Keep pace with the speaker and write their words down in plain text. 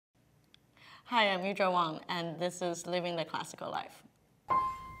Hi, I'm Yuja Wang, and this is Living the Classical Life.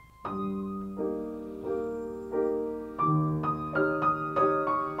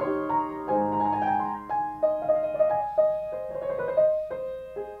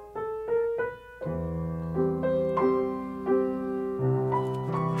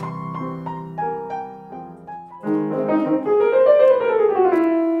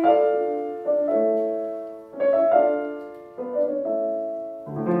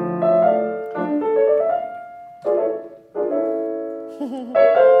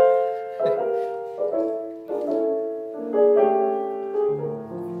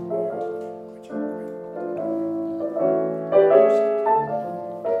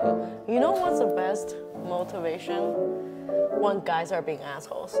 You know what's the best motivation? When guys are being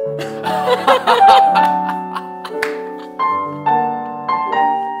assholes.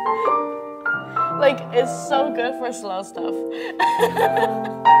 Like, it's so good for slow stuff.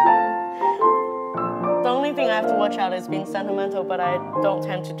 The only thing I have to watch out is being sentimental, but I don't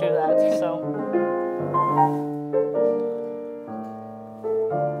tend to do that, so.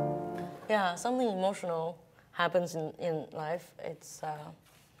 Yeah, something emotional happens in life. It's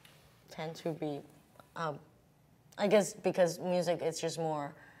tend to be, I guess because music is just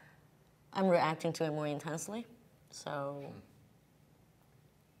more, I'm reacting to it more intensely. So,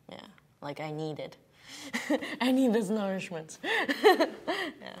 yeah, like I need it. I need this nourishment. Yeah.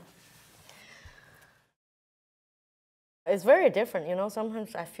 It's very different, you know,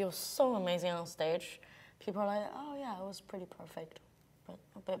 sometimes I feel so amazing on stage. People are like, oh yeah, it was pretty perfect, but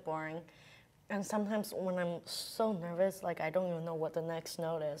a bit boring. And sometimes when I'm so nervous, like I don't even know what the next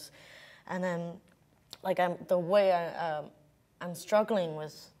note is. And then, like I'm struggling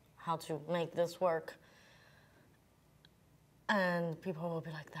with how to make this work. And people will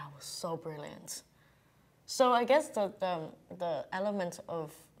be like, that was so brilliant. So I guess the element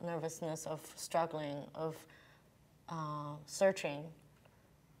of nervousness, of struggling, of searching,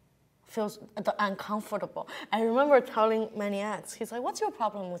 feels uncomfortable. I remember telling many acts, he's like, what's your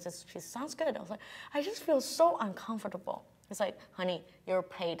problem with this piece? Sounds good. I was like, I just feel so uncomfortable. He's like, honey, you're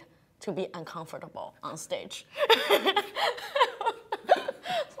paid to be uncomfortable on stage. It's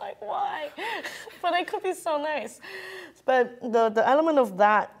like, why? But it could be so nice. But the element of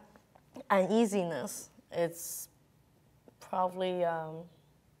that uneasiness, it's probably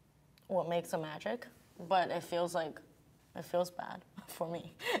what makes the magic. But it feels bad for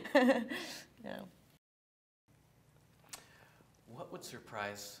me. Yeah. What would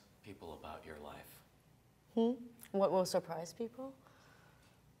surprise people about your life? What will surprise people?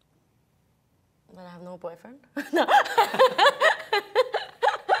 That I have no boyfriend? No. I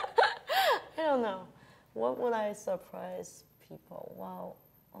don't know. What would I surprise people? Well,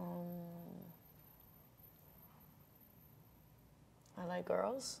 I like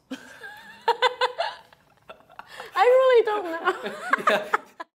girls. I really don't know. Yeah.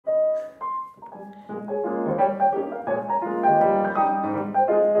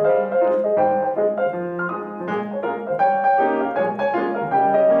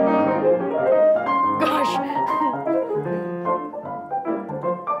 Gosh.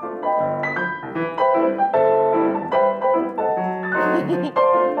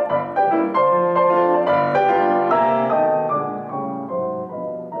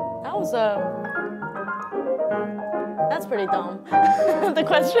 That was that's pretty dumb, the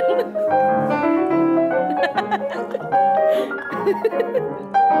question.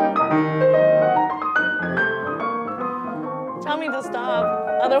 Tell me to stop,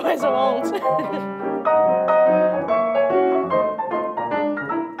 otherwise I won't.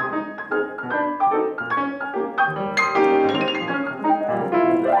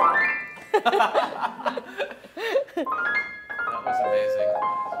 That was amazing.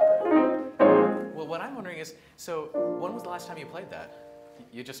 Well, what I'm wondering is, so when was the last time you played that?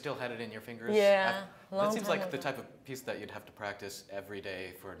 You just still had it in your fingers? Yeah, that seems like the type of piece that you'd have to practice every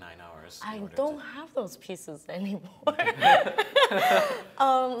day for 9 hours. I don't have those pieces anymore.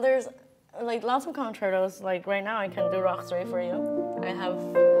 There's like lots of concertos. Like right now, I can do Rock 3 for you. I have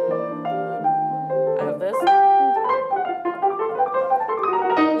this.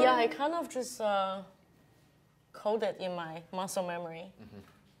 Yeah, I kind of just code it in my muscle memory,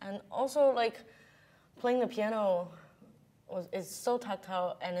 and also like playing the piano is so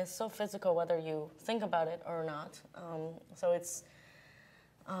tactile and it's so physical whether you think about it or not. So it's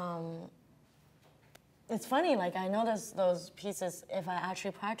funny, like I notice those pieces, if I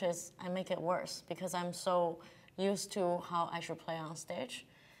actually practice, I make it worse because I'm so used to how I should play on stage.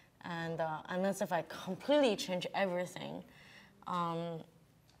 And unless if I completely change everything,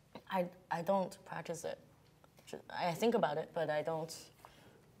 I don't practice it. I think about it, but I don't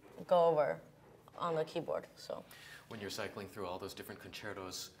go over on the keyboard. So when you're cycling through all those different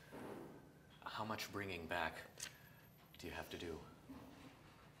concertos, how much bringing back do you have to do?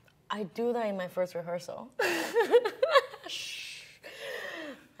 I do that in my first rehearsal. Shh.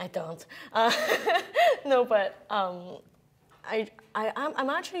 I don't. No, but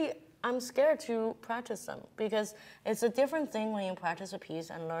I'm scared to practice them because it's a different thing when you practice a piece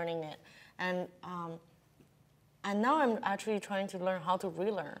and learning it. And now I'm actually trying to learn how to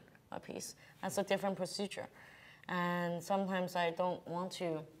relearn a piece. That's a different procedure. And sometimes I don't want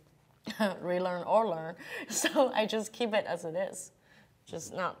to relearn or learn, so I just keep it as it is.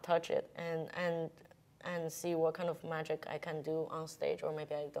 Just not touch it and see what kind of magic I can do on stage, or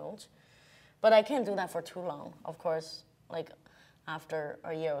maybe I don't. But I can't do that for too long. Of course, like after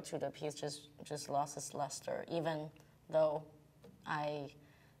a year or two, the piece just lost its luster, even though I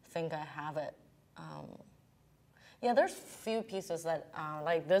think I have it. Yeah, there's few pieces that,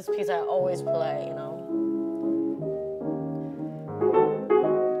 like this piece I always play, you know.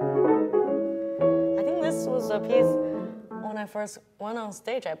 I think this was a piece, when I first went on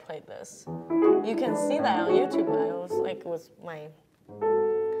stage, I played this. You can see that on YouTube. I was like, it was my,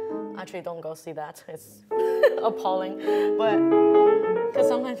 actually don't go see that, it's appalling. But, because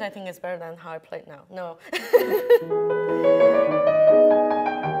sometimes I think it's better than how I play it now. No.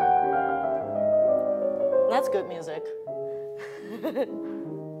 That's good music.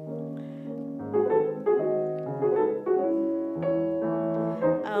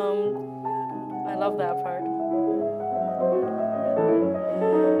 I love that part.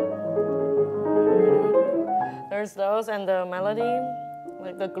 There's those and the melody,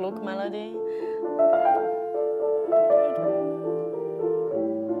 like the Gluck melody.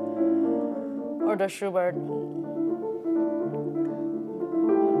 Or the Schubert.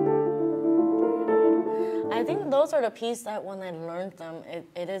 I think those are the pieces that when I learned them,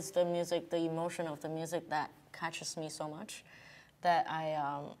 it is the music, the emotion of the music that catches me so much that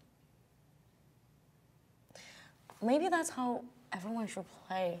maybe that's how everyone should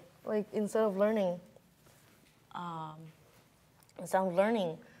play. Like instead of learning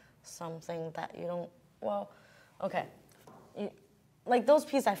something that you don't, well, okay. Like those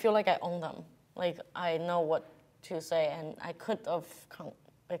pieces, I feel like I own them. Like I know what to say, and I could have,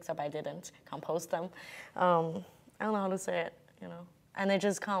 except I didn't compose them. I don't know how to say it, you know. And it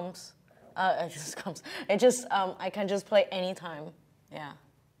just comes. It just, I can just play anytime. Yeah.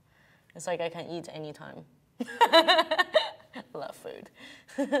 It's like I can eat anytime. Love food.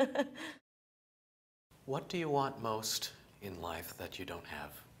 What do you want most in life that you don't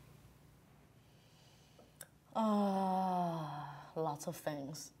have? Lots of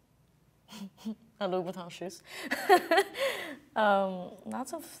things. A Louis Vuitton shoes.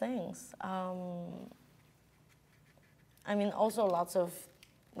 Lots of things. I mean, also lots of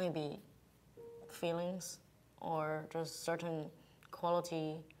maybe feelings or just certain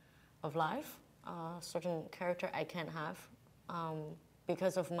quality of life, certain character I can't have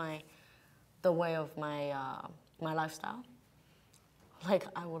because of the way of my lifestyle. Like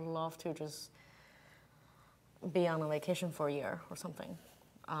I would love to just be on a vacation for a year or something.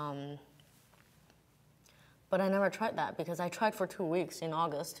 But I never tried that because I tried for 2 weeks in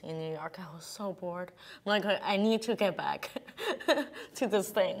August in New York. I was so bored. I'm like, I need to get back to this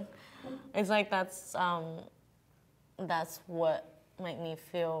thing. It's like that's what made me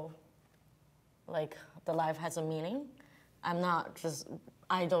feel like the life has a meaning. I'm not just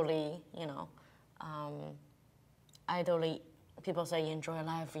idly, you know, people say you enjoy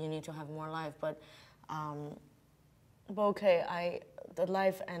life, you need to have more life, but okay, the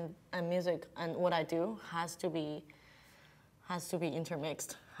life and music and what I do has to be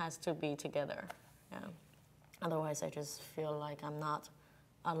intermixed, has to be together. Yeah. Otherwise, I just feel like I'm not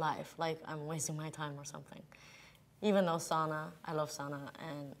alive, like I'm wasting my time or something. Even though sauna, I love sauna,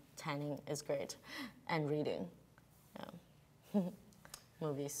 and tanning is great, and reading. Yeah.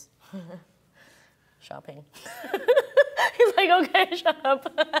 Movies. Shopping. He's like, okay, shut up.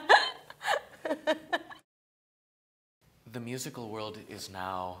 The musical world is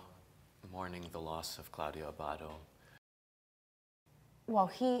now mourning the loss of Claudio Abbado. Well,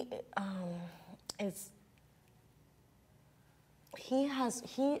 he has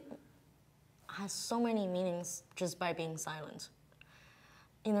so many meanings just by being silent.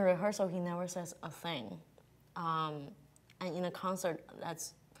 In a rehearsal, he never says a thing. And in a concert,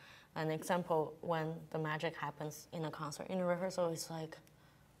 that's an example when the magic happens in a concert. In a rehearsal, it's like,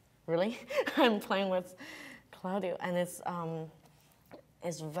 really? I'm playing with Claudio, and it's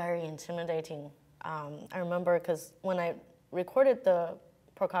very intimidating. I remember because when I recorded the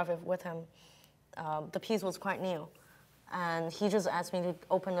Prokofiev with him, the piece was quite new, and he just asked me to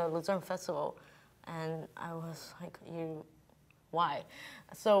open the Luzern Festival And I was like, why?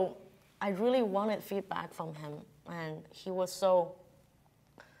 So I really wanted feedback from him, and he was so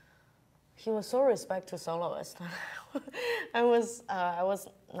respect to soloists. I was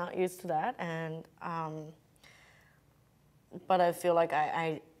not used to that, and but I feel like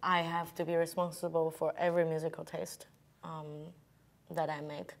I have to be responsible for every musical taste that I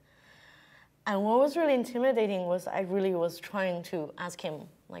make. And what was really intimidating was I really was trying to ask him,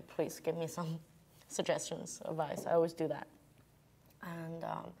 like, please give me some suggestions, advice. I always do that. And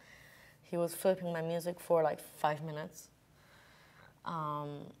he was flipping my music for like 5 minutes.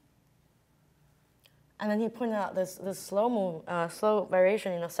 And then he pointed out this slow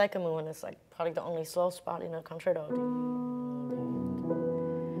variation in the second movement is like probably the only slow spot in the concerto.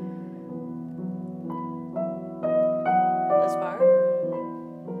 This part.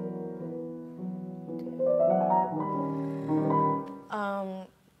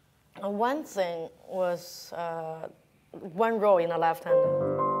 One thing was one row in the left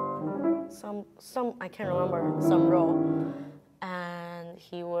hand. Some I can't remember, some row. And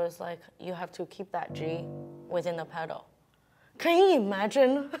he was like, you have to keep that G within the pedal. Can you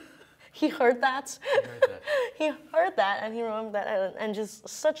imagine? He heard that. He heard that and he remembered that, and just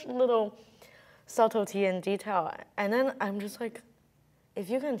such little subtlety and detail. And then I'm just like, if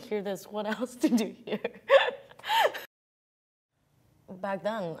you can hear this, what else did you hear? Back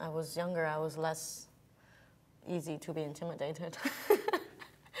then, I was younger, I was less easy to be intimidated.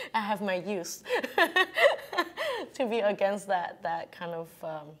 I have my youth to be against that kind of,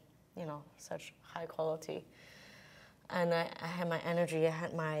 such high quality. And I had my energy, I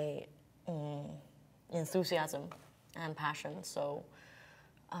had my enthusiasm and passion. So,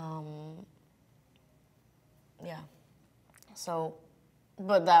 yeah. So,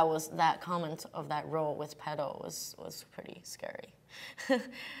 but that comment of that roll with pedal was pretty scary.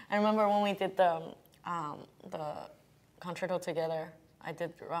 I remember when we did the concerto together, I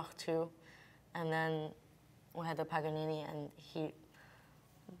did Rock 2, and then we had the Paganini, and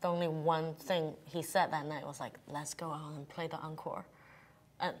the only one thing he said that night was like, let's go out and play the Encore.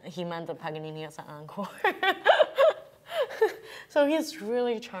 And he meant the Paganini as an Encore. So he's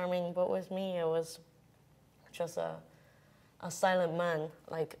really charming, but with me it was just a silent man.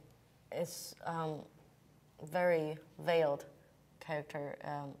 Like, it's very veiled character,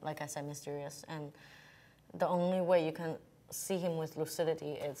 like I said, mysterious. And the only way you can see him with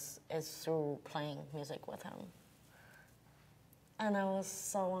lucidity is through playing music with him. And I was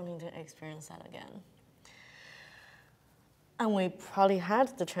so wanting to experience that again. And we probably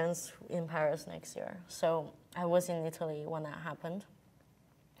had the chance in Paris next year. So I was in Italy when that happened.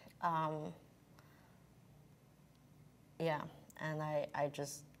 Yeah, and I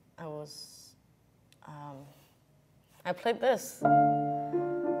played this.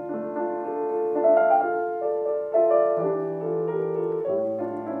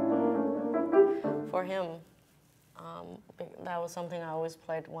 For him. That was something I always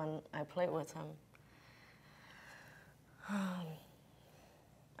played when I played with him.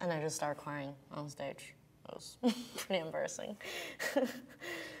 And I just started crying on stage. It was pretty embarrassing.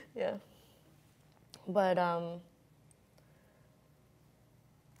 Yeah. But can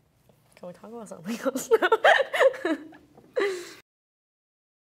we talk about something else now?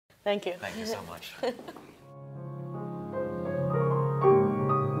 Thank you. Thank you so much.